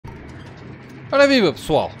Ora viva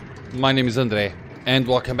pessoal, my name is André and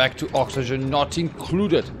welcome back to Oxygen Not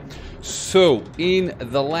Included. So, in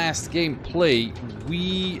the last gameplay,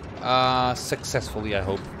 we successfully, I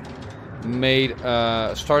hope,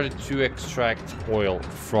 started to extract oil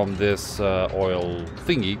from this oil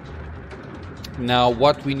thingy. Now,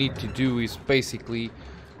 what we need to do is basically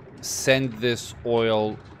send this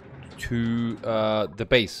oil to the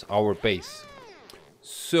base, our base.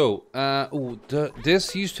 So,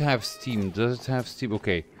 this used to have steam. Does it have steam?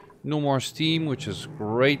 Okay, no more steam, which is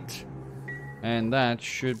great. And that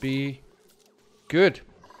should be good.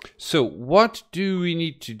 So, what do we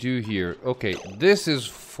need to do here? Okay, this is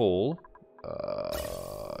full.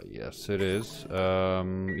 Yes, it is.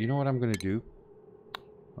 You know what I'm gonna do?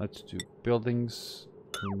 Let's do buildings.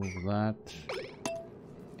 Remove that.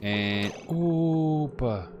 And...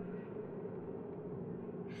 Oopa.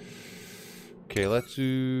 Okay, let's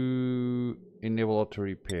do enable auto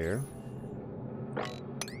repair.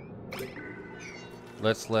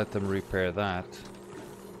 Let's let them repair that.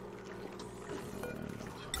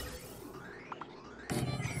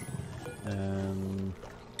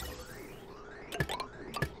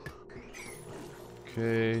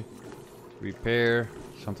 Okay, repair,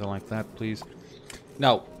 something like that, please.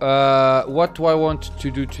 Now, what do I want to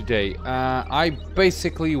do today? I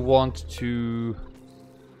basically want to...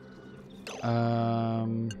 Ah,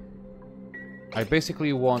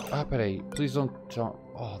 but please don't...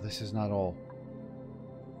 Oh, this is not all.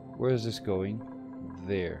 Where is this going?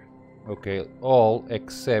 There. Okay, all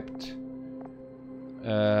except...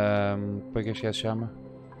 Como é que este gajo se chama?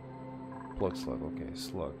 Plug slug, okay,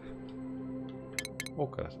 slug.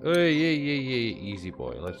 Okay. Hey, easy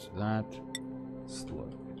boy, let's do that.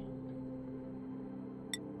 Slug.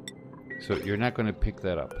 So, you're not gonna pick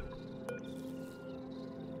that up.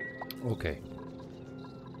 Okay.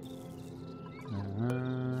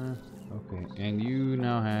 Okay, and you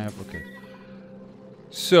now have... Okay.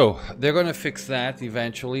 So, they're gonna fix that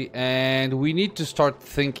eventually, and we need to start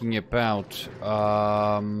thinking about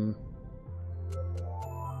carbon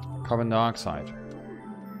dioxide.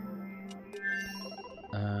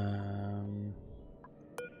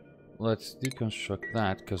 Let's deconstruct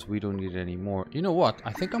that, because we don't need any more. You know what?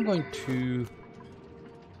 I think I'm going to...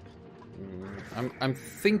 I'm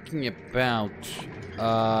thinking about...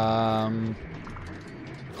 I'm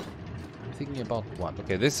thinking about what?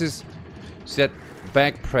 Okay, this is set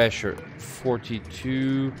back pressure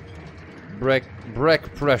 42, back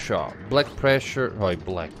pressure, black pressure, oh,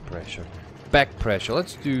 black pressure, back pressure.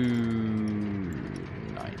 Let's do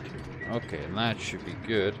 90. Okay, that should be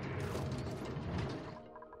good.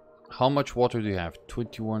 How much water do you have?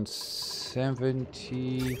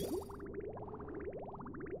 2170.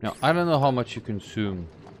 Now, I don't know how much you consume.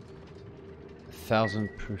 1,000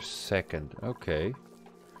 per second. Okay.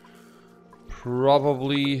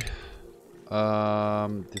 Probably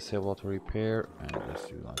disable auto repair. And let's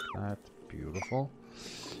do like that. Beautiful.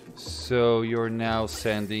 So, you're now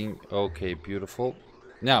sending... Okay, beautiful.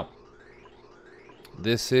 Now,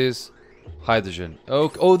 this is hydrogen.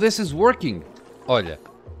 Okay. Oh, this is working. Olha.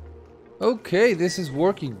 Okay, this is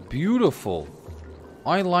working. Beautiful.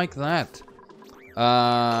 I like that.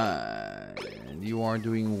 You are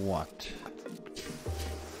doing what?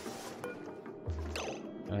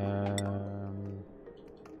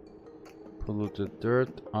 Polluted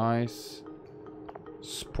dirt, ice,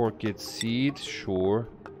 sport kit seed, sure.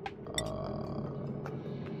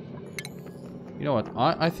 You know what?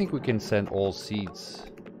 I think we can send all seeds.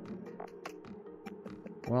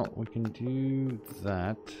 Well, we can do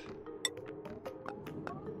that.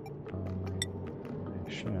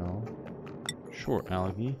 Shell. Sure,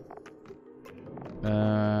 algae.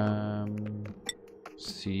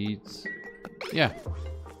 Seeds. Yeah.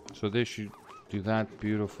 So they should do that.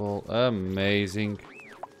 Beautiful. Amazing.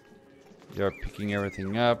 They are picking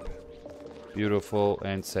everything up. Beautiful.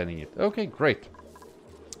 And sending it. Okay, great.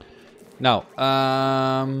 Now,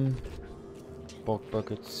 bulk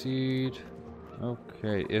bucket seed.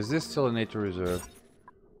 Okay. Is this still a nature reserve?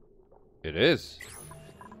 It is.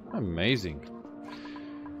 Amazing.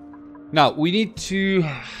 Now, we need to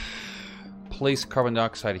place carbon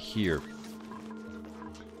dioxide here.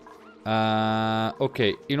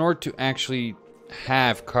 Okay, in order to actually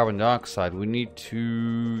have carbon dioxide, we need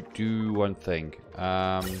to do one thing.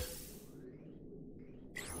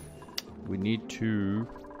 We need to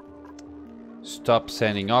stop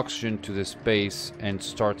sending oxygen to the space and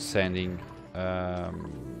start sending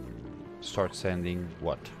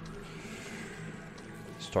what?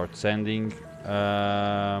 Start sending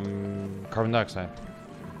carbon dioxide.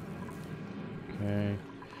 Okay.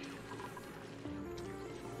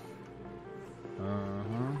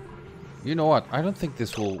 You know what? I don't think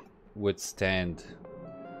this will withstand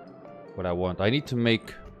what I want. I need to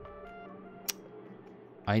make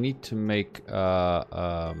a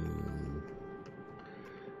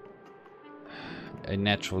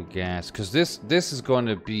natural gas, because this is going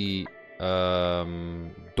to be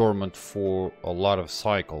dormant for a lot of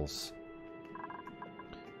cycles,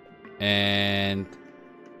 and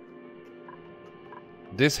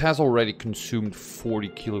this has already consumed 40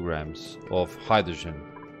 kilograms of hydrogen.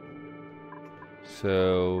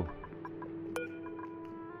 So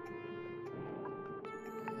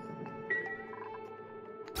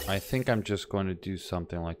I think I'm just going to do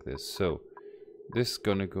something like this. So this is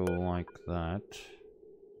going to go like that.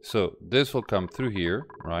 So this will come through here,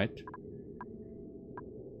 right?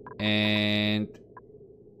 And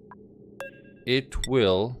it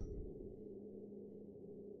will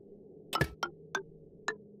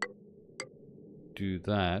do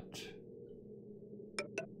that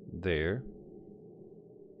there,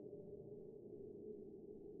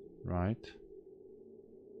 right?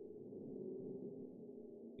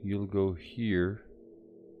 You'll go here,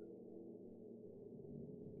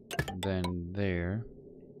 then there.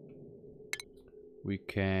 We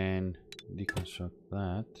can deconstruct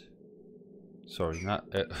that. Sorry, not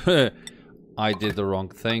I did the wrong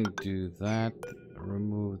thing. Do that.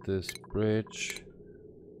 Remove this bridge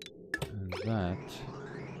and that.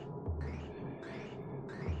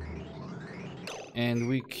 And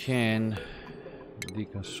we can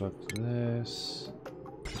deconstruct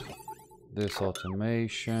this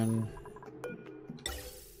automation,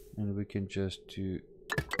 and we can just do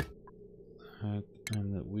that,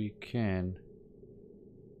 and we can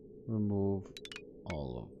remove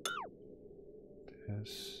all of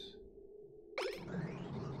this,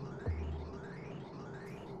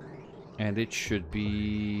 and it should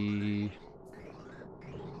be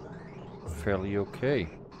fairly okay.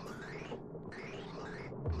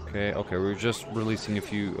 Okay, we're just releasing a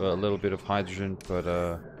little bit of hydrogen, but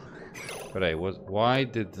hey, why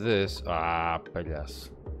did this? Palhaço.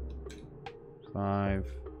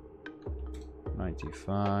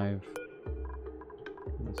 595.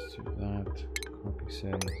 Let's do that. Copy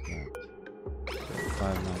settings. That.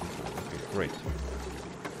 595. Okay, great.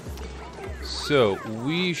 So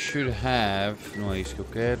we should have. Não é isso que eu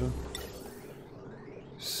quero.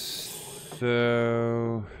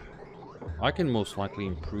 So I can most likely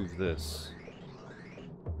improve this.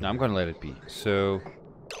 No, I'm gonna let it be. So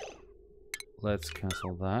let's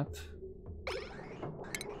cancel that.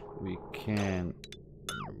 We can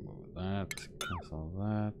remove that, cancel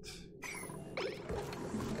that.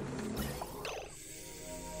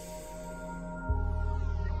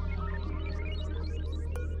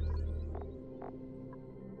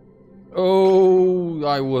 Oh,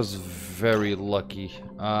 I was very lucky.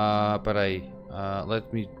 But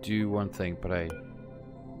let me do one thing, that.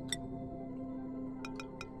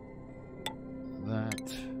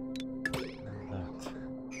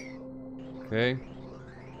 Okay.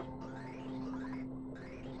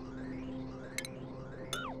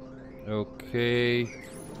 Okay.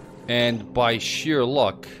 And by sheer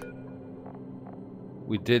luck,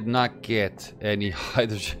 we did not get any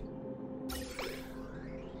hydrogen.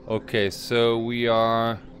 Okay, so we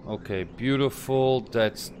are... Okay, beautiful.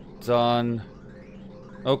 That's done.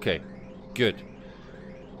 Okay, good.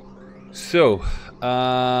 So,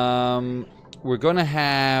 we're gonna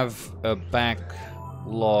have a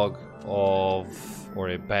backlog of, or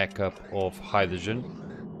a backup of hydrogen.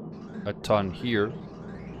 A ton here.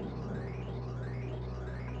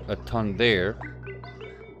 A ton there.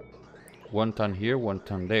 1 ton here, 1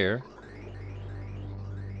 ton there.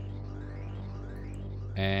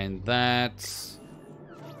 And that's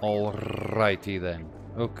alrighty then.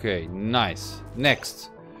 Okay, nice. Next.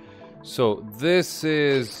 So this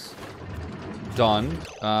is done.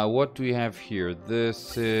 What do we have here?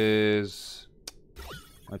 This is...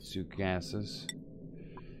 Let's do gases.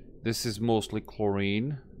 This is mostly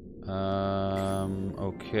chlorine.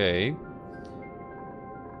 Okay.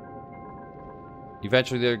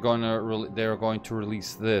 Eventually they're going to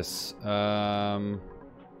release this.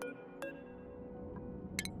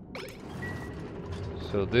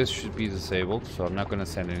 So this should be disabled, so I'm not going to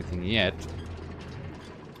send anything yet.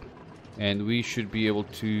 And we should be able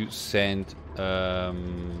to send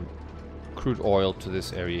crude oil to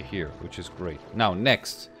this area here, which is great. Now,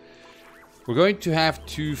 next, we're going to have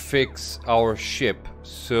to fix our ship.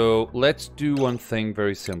 So let's do one thing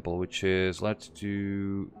very simple, which is let's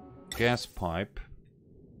do gas pipe.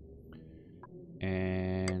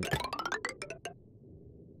 And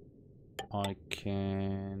I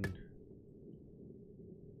can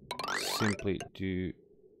simply do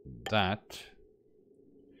that.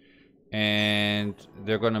 and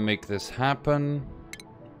they're gonna make this happen.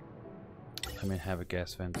 Let me have a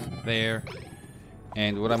gas vent there.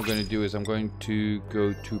 And what I'm going to do is I'm going to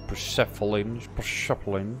go to Persephone.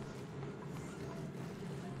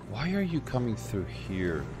 Why are you coming through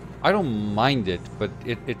here? I don't mind it, but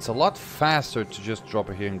it's a lot faster to just drop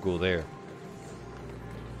it here and go there.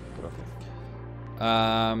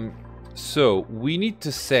 Okay. So we need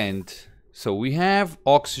to send... So we have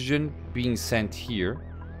oxygen being sent here.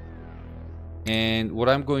 And what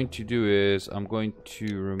I'm going to do is I'm going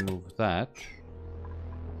to remove that.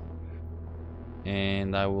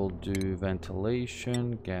 And I will do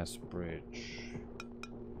ventilation, gas bridge.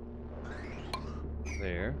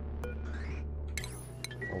 There.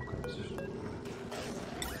 Okay.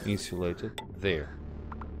 Insulated. There.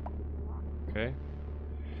 Okay.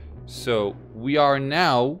 So we are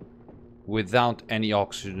now without any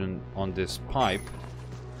oxygen on this pipe.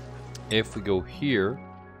 If we go here,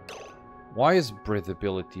 why is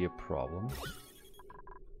breathability a problem?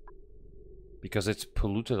 Because it's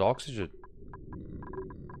polluted oxygen.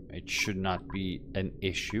 It should not be an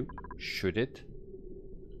issue, should it?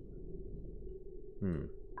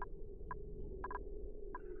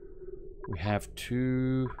 We have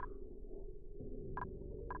to...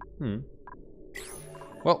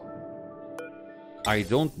 Well, I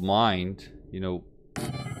don't mind, you know,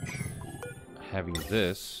 having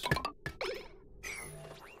this.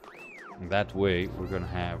 That way, we're gonna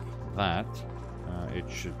have that. It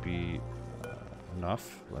should be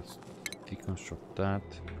enough. Let's deconstruct that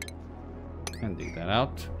and dig that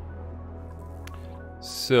out.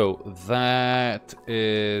 So that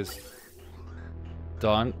is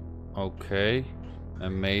done. Okay,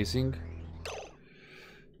 amazing.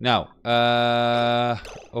 Now,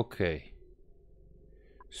 okay.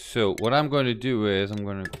 So what I'm going to do is I'm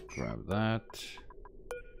going to grab that.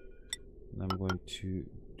 I'm going to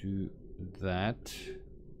do that.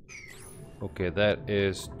 Okay, that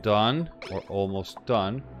is done, or almost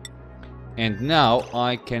done. And now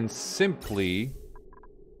I can simply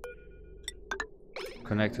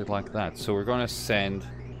connect it like that. So we're going to send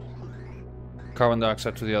carbon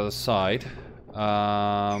dioxide to the other side.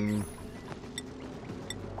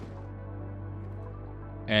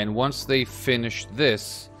 And once they finish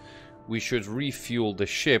this, we should refuel the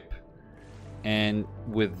ship. And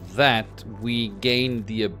with that, we gain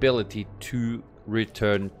the ability to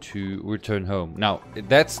return home. Now,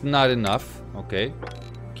 that's not enough. Okay,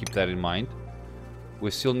 keep that in mind.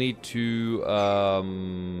 We still need to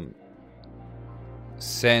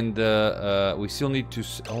send. We still need to.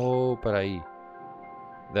 Oh, peraí.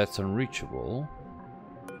 That's unreachable.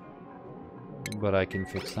 But I can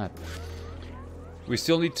fix that. We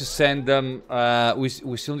still need to send them. We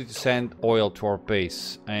still need to send oil to our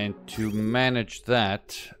base, and to manage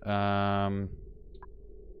that,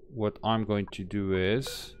 what I'm going to do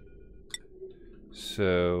is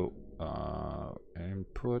so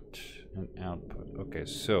input and output. Okay,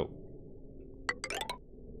 so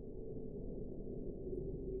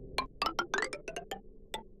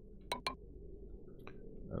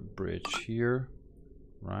a bridge here,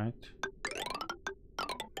 right?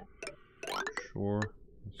 Sure,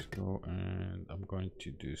 let's go, and I'm going to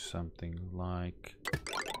do something like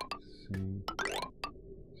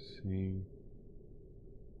see,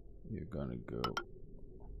 you're gonna go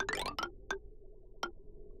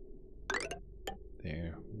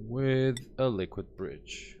there with a liquid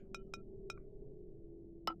bridge.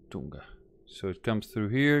 Tunga. So it comes through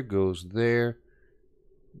here, goes there,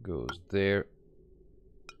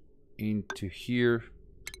 into here.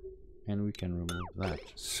 And we can remove that.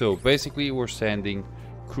 So basically we're sending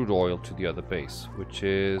crude oil to the other base, which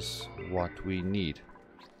is what we need.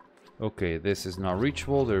 Okay, this is not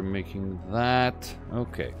reachable. They're making that.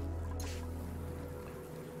 Okay.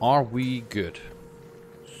 Are we good?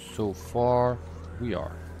 So far, we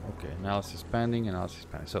are. Okay, analysis pending, analysis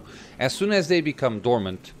pending. So as soon as they become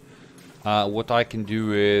dormant, what I can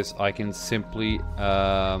do is I can simply...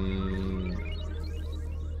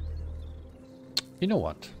 you know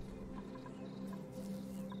what?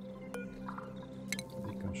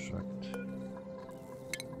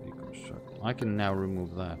 I can now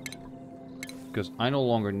remove that because I no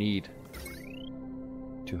longer need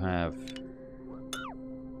to have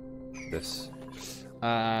this.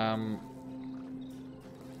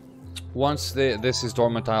 Once this is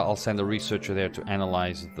dormant, I'll send a researcher there to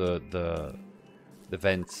analyze the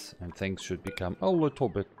vents, and things should become a little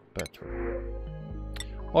bit better.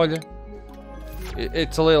 Olha,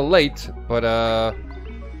 it's a little late, but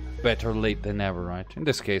better late than never, right? In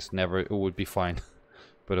this case, never. It would be fine,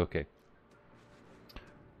 but okay.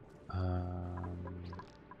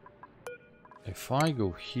 If I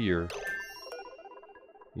go here,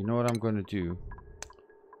 You know what I'm going to do?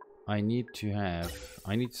 I need to have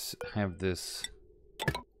this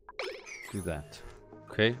do that.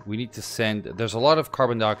 Okay, we need to send, there's a lot of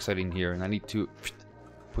carbon dioxide in here and I need to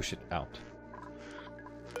push it out.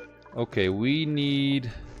 Okay, we need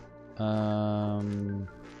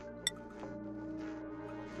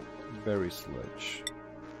berry sludge.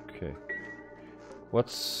 Okay. What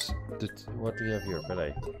do we have here?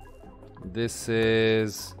 This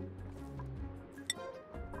is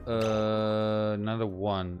another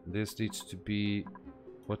one. This needs to be,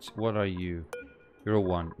 what are you? You're a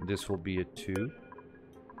 1. This will be a 2.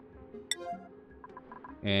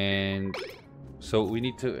 And so we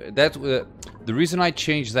need to, that's the reason I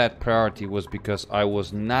changed that priority was because I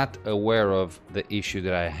was not aware of the issue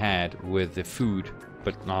that I had with the food,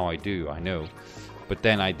 but now I do, I know. But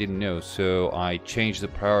then I didn't know, so I changed the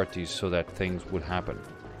priorities so that things would happen.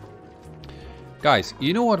 Guys,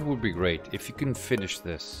 you know what would be great? If you can finish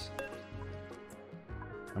this.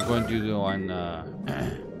 I'm going to do the one,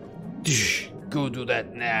 go do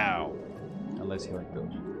that now. And let's see how it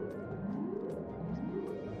goes.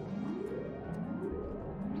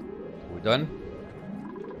 We're done?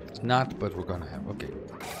 It's not, but we're gonna have, okay.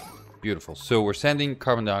 Beautiful. So we're sending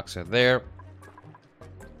carbon dioxide there.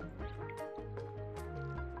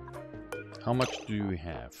 How much do we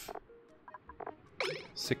have?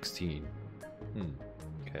 16.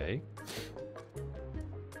 Okay.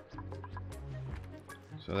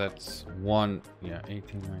 So that's 1, yeah,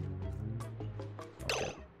 18, 19.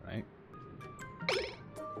 Okay, right.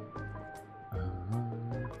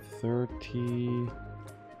 30.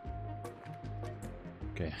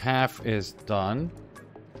 Okay, half is done.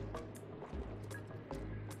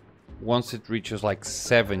 Once it reaches like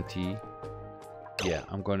 70, yeah,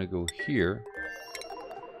 I'm going to go here.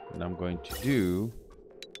 And I'm going to do...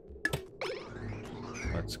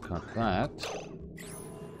 Let's cut that.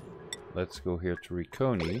 Let's go here to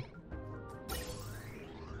Riconi.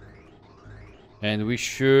 And we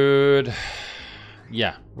should...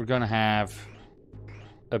 Yeah, we're going to have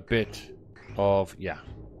a bit of... Yeah.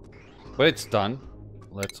 But it's done.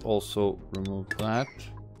 Let's also remove that.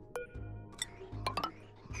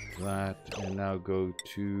 That, and now go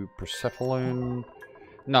to Persephone.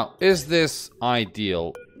 Now, is this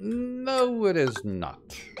ideal? No, it is not.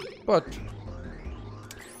 But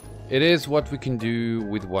it is what we can do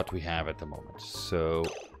with what we have at the moment. So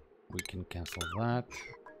we can cancel that.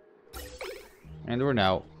 And we're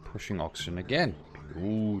now pushing oxygen again.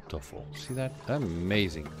 Beautiful. See that?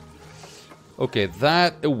 Amazing. Okay,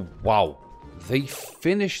 that... Oh, wow. They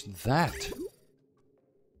finished that.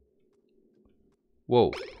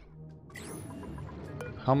 Whoa.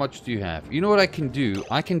 How much do you have? You know what I can do?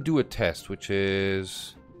 I can do a test, which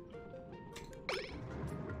is...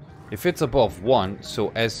 If it's above 1,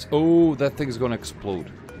 so as... Oh, that thing's gonna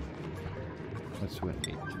explode. Let's do an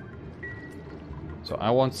 8. So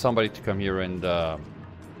I want somebody to come here and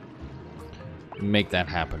make that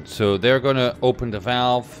happen. So they're gonna open the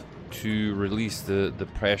valve to release the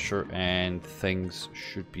pressure and things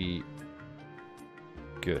should be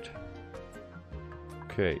good.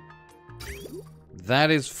 Okay.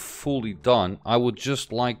 That is fully done. I would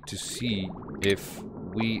just like to see if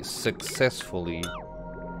we successfully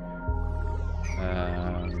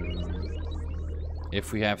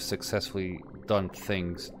if we have successfully done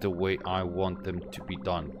things the way I want them to be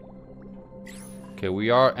done. Okay, we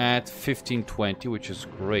are at 1520, which is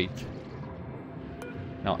great.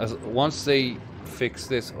 Now, once they fix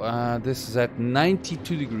this, this is at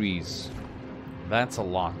 92 degrees. That's a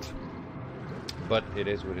lot. But it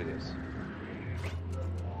is what it is.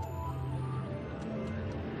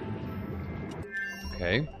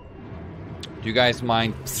 Okay. Do you guys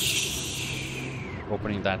mind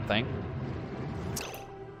opening that thing?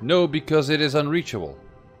 No, because it is unreachable.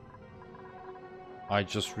 I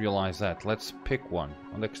just realized that. Let's pick one.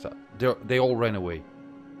 Next up. They all ran away.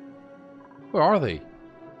 Where are they?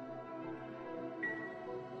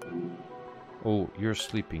 Oh, you're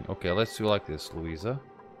sleeping. Okay, let's do like this, Louisa.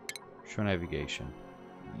 Show navigation.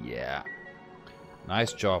 Yeah.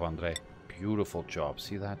 Nice job, Andre. Beautiful job.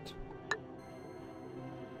 See that?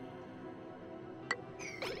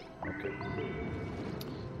 Okay.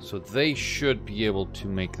 So they should be able to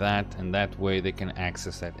make that, and that way they can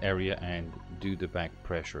access that area and do the back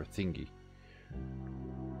pressure thingy.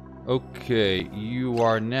 Okay, you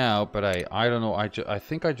are now, but I don't know, I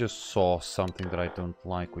think I just saw something that I don't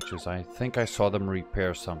like, which is I think I saw them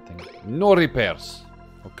repair something. No repairs,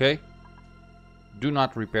 okay? Do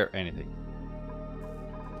not repair anything.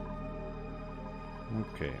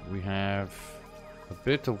 Okay, we have a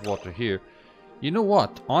bit of water here. You know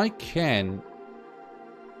what? I can...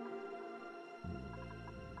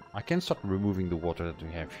 I can start removing the water that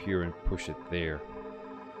we have here and push it there.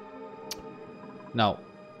 Now,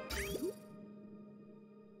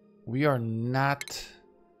 we are not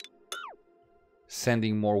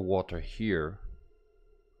sending more water here.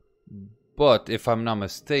 But if I'm not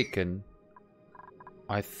mistaken,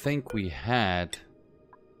 I think we had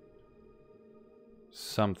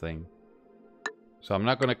something. So I'm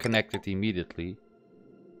not going to connect it immediately.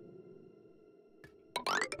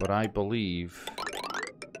 But I believe...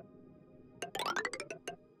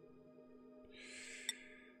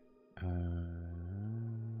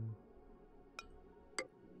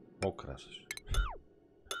 oh, crashes.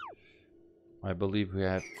 I believe we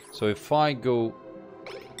have... So if I go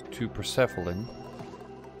to Persephone...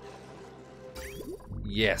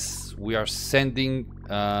 Yes, we are sending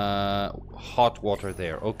hot water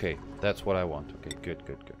there. Okay, that's what I want. Okay, good,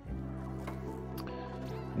 good, good.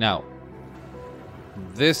 Now,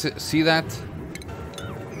 this... See that?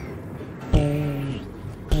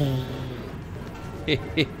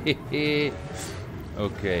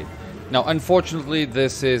 Okay. Now, unfortunately,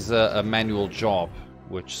 this is a manual job,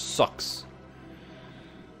 which sucks.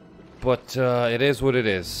 But it is what it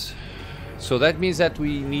is. So that means that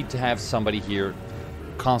we need to have somebody here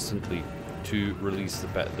constantly to release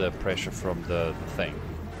the pressure from the thing.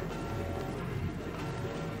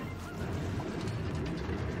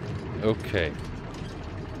 Okay.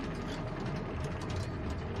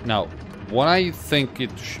 Now, what I think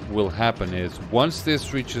it will happen is once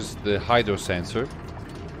this reaches the hydro sensor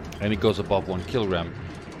and it goes above 1 kilogram,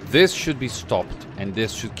 this should be stopped and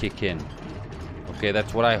this should kick in. Okay,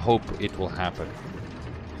 that's what I hope it will happen.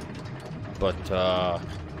 But,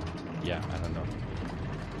 yeah, I don't know.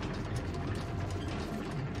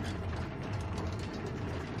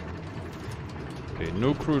 Okay,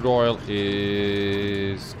 no crude oil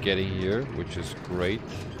is getting here, which is great.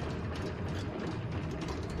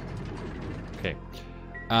 Okay.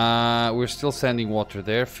 We're still sending water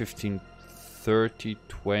there. 15, 30,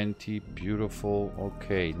 20. Beautiful.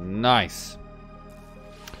 Okay, nice.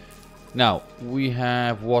 Now, we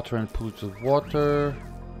have water and polluted water.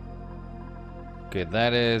 Okay,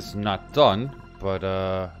 that is not done, but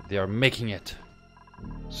they are making it.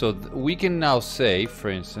 So we can now say, for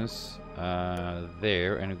instance,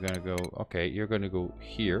 there, and we're gonna go, okay, you're gonna go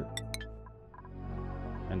here.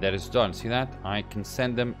 And that is done. See that? I can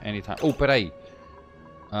send them anytime. Oh, peraí.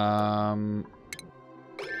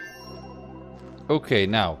 Okay,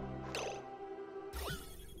 now.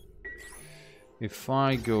 If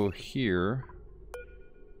I go here...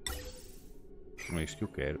 Não é isto que eu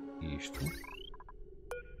quero. Isto.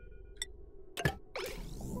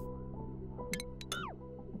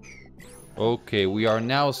 Okay, we are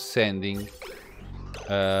now sending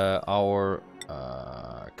our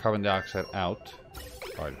carbon dioxide out.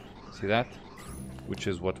 Right, see that? Which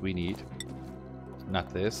is what we need. Not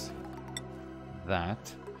this.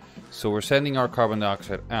 That. So we're sending our carbon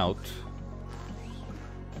dioxide out.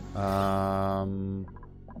 And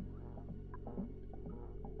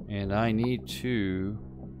I need to...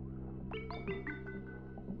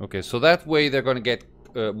 Okay, so that way they're gonna get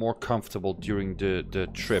more comfortable during the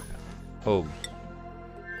trip home.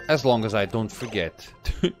 As long as I don't forget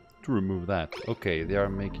to remove that. Okay, they are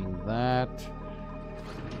making that.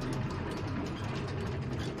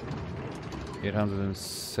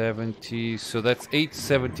 870, so that's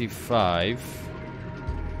 875.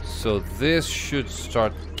 So this should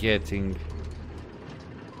start getting...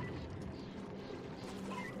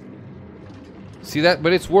 See that?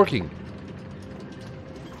 But it's working.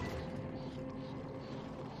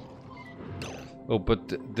 Oh,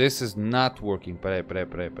 but this is not working. Peraí.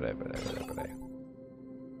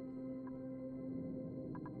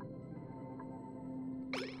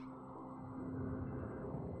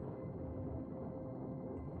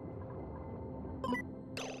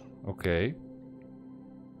 Okay.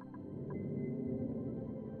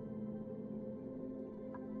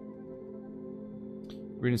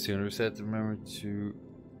 Green seal, reset, remember to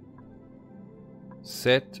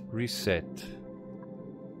set, reset.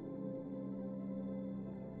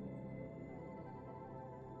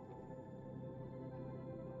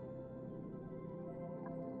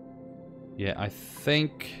 Yeah, I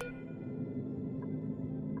think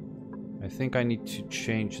I need to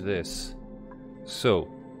change this. So,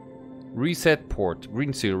 reset port,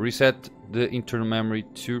 green seal, reset the internal memory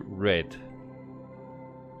to red.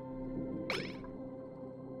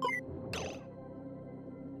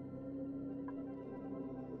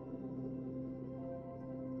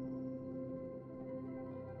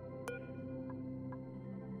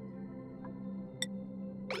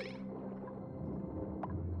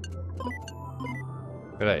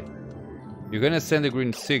 Peraí. You're gonna send a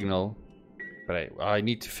green signal, but I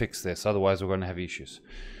need to fix this, otherwise we're gonna have issues.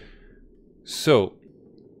 So,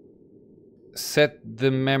 set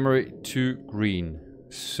the memory to green.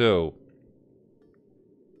 So,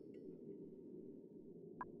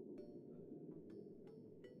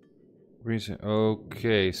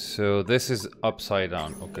 okay, so this is upside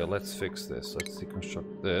down. Okay, let's fix this. Let's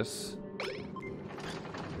deconstruct this.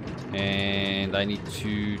 And I need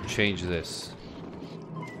to change this.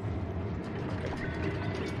 Okay.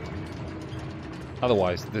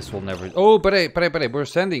 Otherwise, this will never... Oh, but we're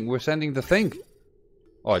sending the thing.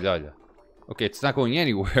 Oh, yeah. Okay, it's not going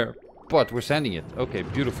anywhere, but we're sending it. Okay,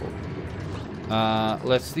 beautiful.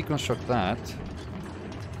 Let's deconstruct that.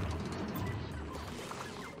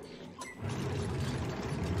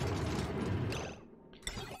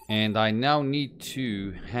 And I now need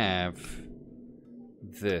to have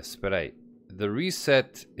this, but the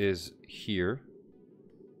reset is here.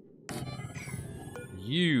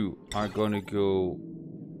 You are gonna go,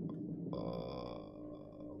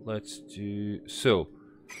 let's do, so,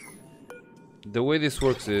 the way this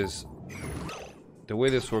works is,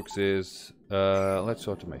 let's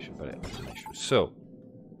do automation, automation. So,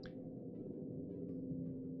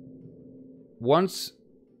 once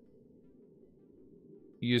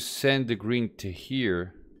you send the green to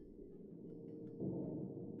here,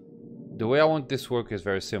 the way I want this to work is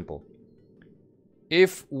very simple.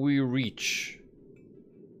 If we reach,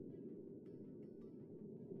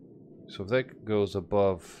 so if that goes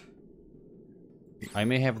above, I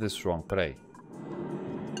may have this wrong, but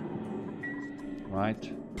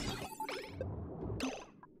right?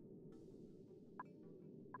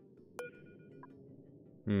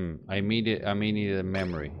 I may need a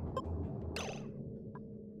memory.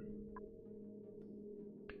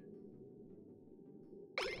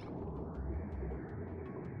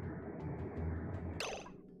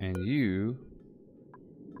 And you,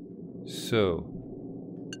 so,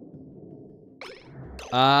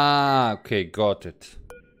 okay, got it.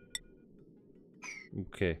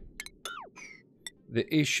 Okay.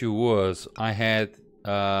 The issue was I had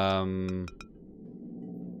the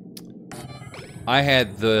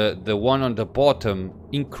one on the bottom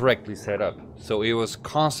incorrectly set up, so it was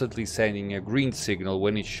constantly sending a green signal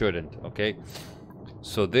when it shouldn't. Okay,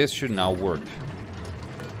 so this should now work.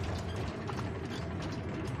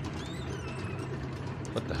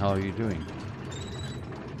 What the hell are you doing?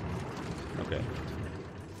 Okay.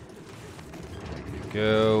 There you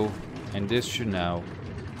go. And this should now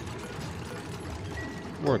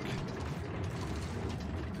work.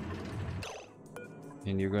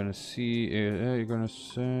 And you're gonna see, you're gonna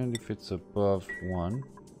send if it's above 1.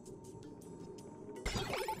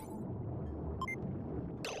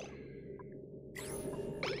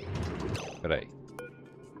 Right.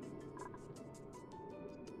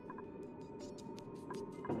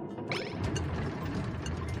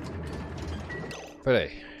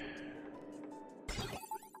 Peraí.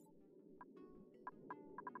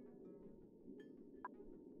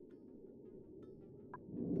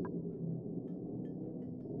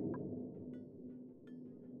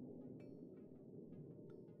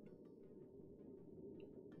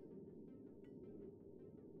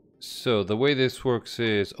 So the way this works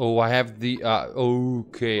is, oh, I have the,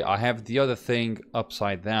 okay, I have the other thing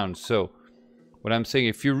upside down. So what I'm saying,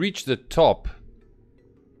 if you reach the top,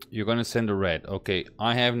 you're gonna send a red. Okay,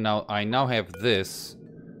 I now have this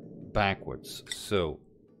backwards. So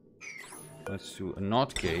let's do a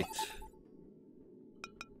NOT gate.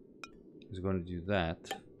 Is going to do that.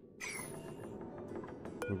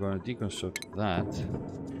 We're going to deconstruct that,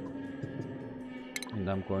 and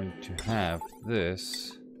I'm going to have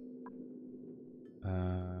this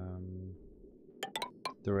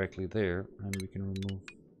directly there, and we can remove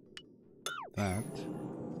that.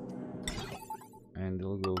 And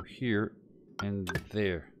it'll go here and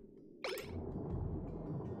there.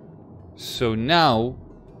 So now,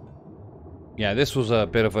 yeah, this was a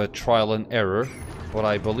bit of a trial and error, but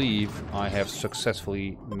I believe I have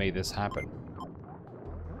successfully made this happen.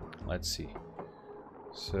 Let's see.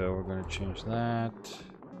 So we're gonna change that.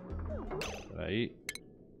 Right.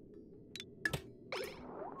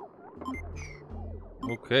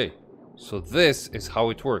 Okay. So this is how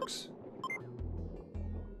it works.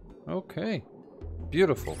 Okay.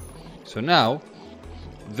 Beautiful. So now,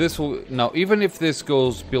 this will... Now, even if this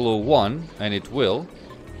goes below 1, and it will,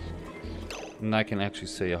 and I can actually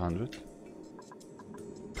say 100,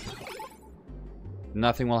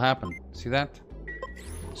 nothing will happen. See that?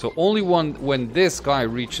 So only when this guy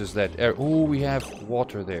reaches that area... Oh, we have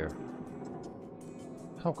water there.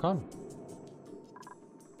 How come?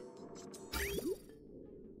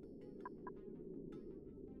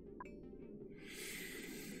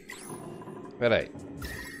 Peraí.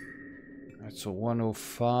 That's a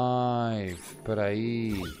 105.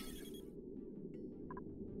 Peraí.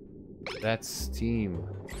 That's steam.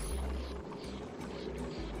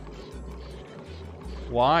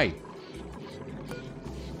 Why?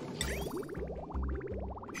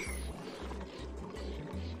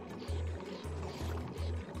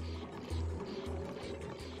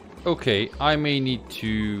 Okay, I may need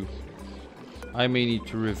to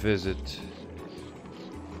revisit.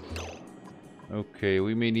 Okay,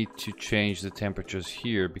 we may need to change the temperatures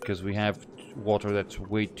here because we have water that's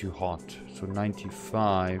way too hot. So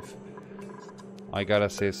 95. I gotta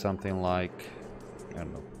say something like, I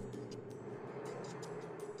don't know,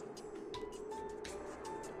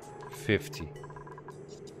 50.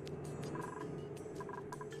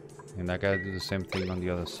 And I gotta do the same thing on the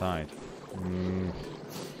other side.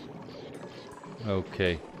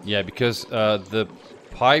 Okay, yeah, because the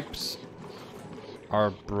pipes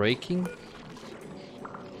are breaking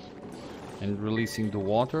and releasing the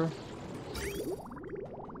water.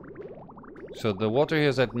 So the water here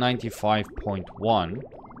is at 95.1.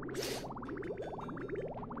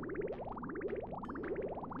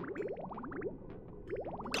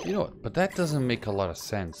 You know what, but that doesn't make a lot of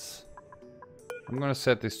sense. I'm gonna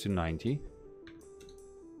set this to 90.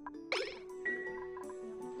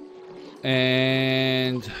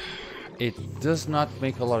 And it does not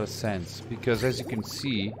make a lot of sense because, as you can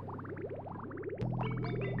see,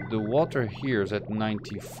 the water here is at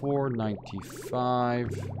 94,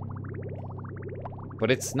 95,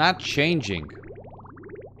 but it's not changing.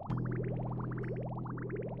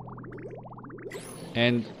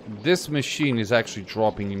 And this machine is actually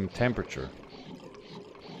dropping in temperature.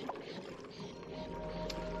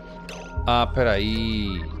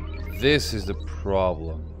 Peraí. This is the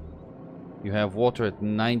problem. You have water at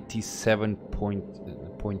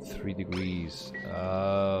 97.3 degrees.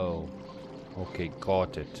 Oh. Okay,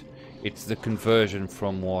 got it. It's the conversion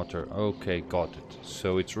from water. Okay, got it.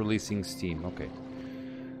 So it's releasing steam. Okay.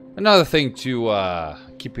 Another thing to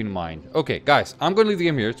keep in mind. Okay, guys, I'm going to leave the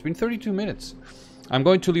game here. It's been 32 minutes. I'm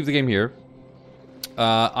going to leave the game here.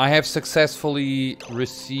 I have successfully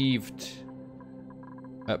received...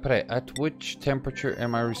 at which temperature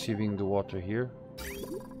am I receiving the water here?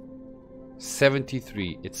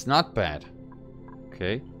 73. It's not bad.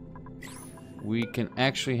 Okay. We can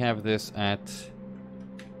actually have this at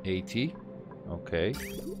 80. Okay.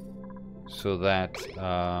 So that...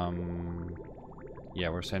 yeah,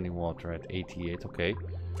 we're sending water at 88. Okay.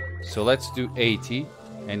 So let's do 80.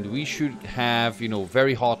 And we should have, you know,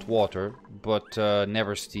 very hot water, but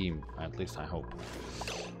never steam. At least I hope.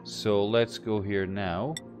 So let's go here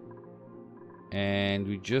now. And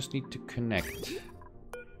we just need to connect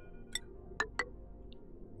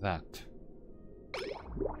that.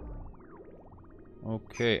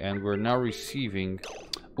 Okay, and we're now receiving...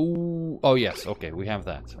 Ooh, oh yes, okay, we have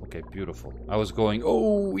that. Okay, beautiful. I was going,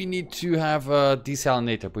 oh, we need to have a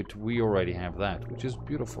desalinator, but we already have that, which is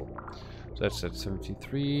beautiful. So that's at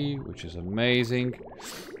 73, which is amazing.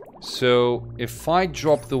 So if I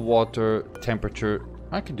drop the water temperature,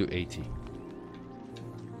 I can do 80.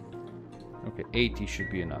 Okay, 80 should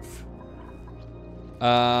be enough.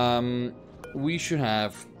 We should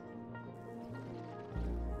have...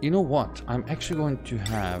 You know what? I'm actually going to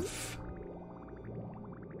have...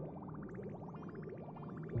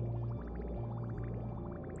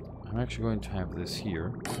 this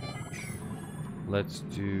here. Let's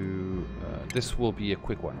do... this will be a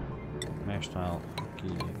quick one. Mesh tile.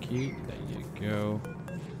 Key. There you go.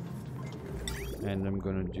 And I'm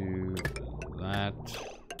gonna do that.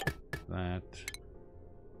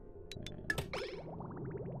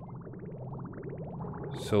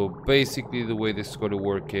 So basically the way this is going to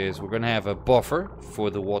work is we're going to have a buffer for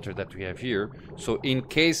the water that we have here. So in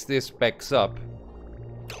case this backs up...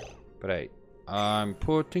 But I'm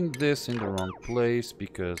putting this in the wrong place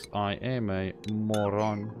because I am a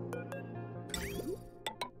moron.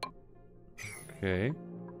 Okay.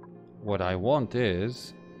 What I want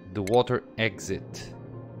is the water exit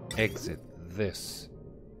this.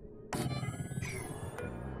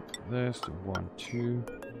 This, 1, 2.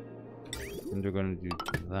 And we're gonna do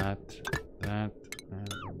that, and that.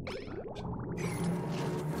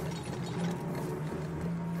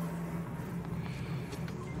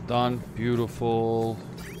 Done. Beautiful.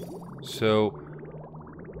 So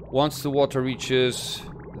once the water reaches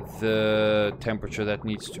the temperature that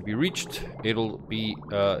needs to be reached, it'll be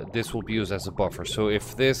this will be used as a buffer. So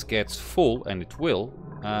if this gets full, and it will,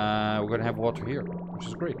 we're gonna have water here, which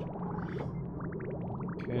is great.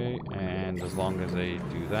 Okay, and as long as I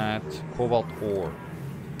do that, cobalt ore,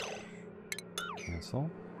 cancel,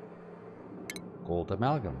 gold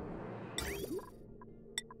amalgam,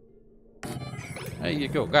 There you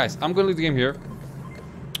go. Guys, I'm gonna leave the game here.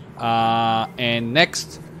 And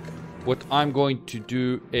next, what I'm going to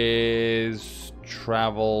do is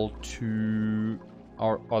travel to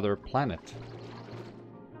our other planet.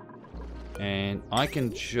 And I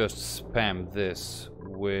can just spam this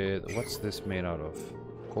with... What's this made out of?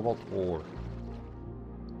 Cobalt ore.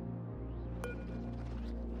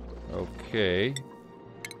 Okay.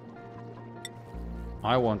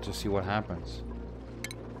 I want to see what happens.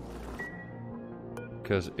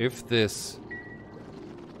 Because if this...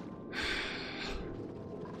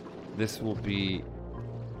 This will be...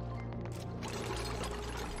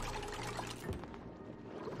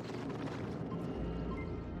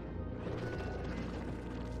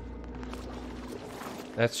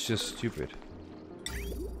 That's just stupid.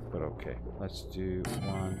 But okay, let's do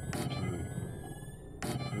 1, 2,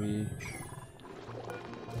 3.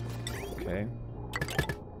 Okay.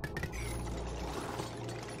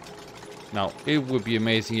 Now, it would be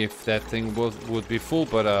amazing if that thing would be full,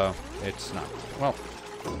 but it's not. Well,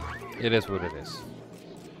 it is what it is.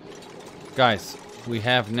 Guys, we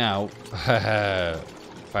have now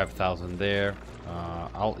 5,000 there.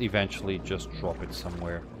 I'll eventually just drop it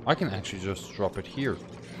somewhere. I can actually just drop it here.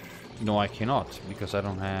 No, I cannot, because I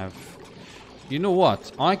don't have... You know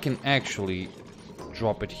what? I can actually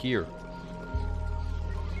drop it here.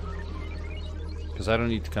 Because I don't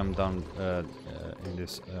need to come down in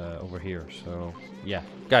this over here. So, yeah.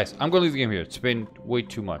 Guys, I'm going to leave the game here. It's been way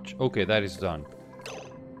too much. Okay, that is done.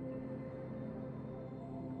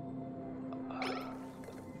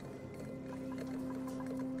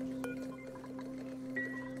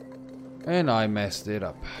 And I messed it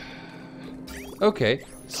up. Okay,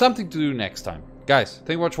 something to do next time. Guys,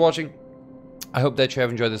 thank you very much for watching. I hope that you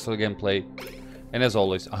have enjoyed this little gameplay. And as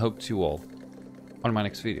always, I hope to see you all on my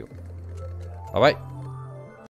next video. Bye-bye.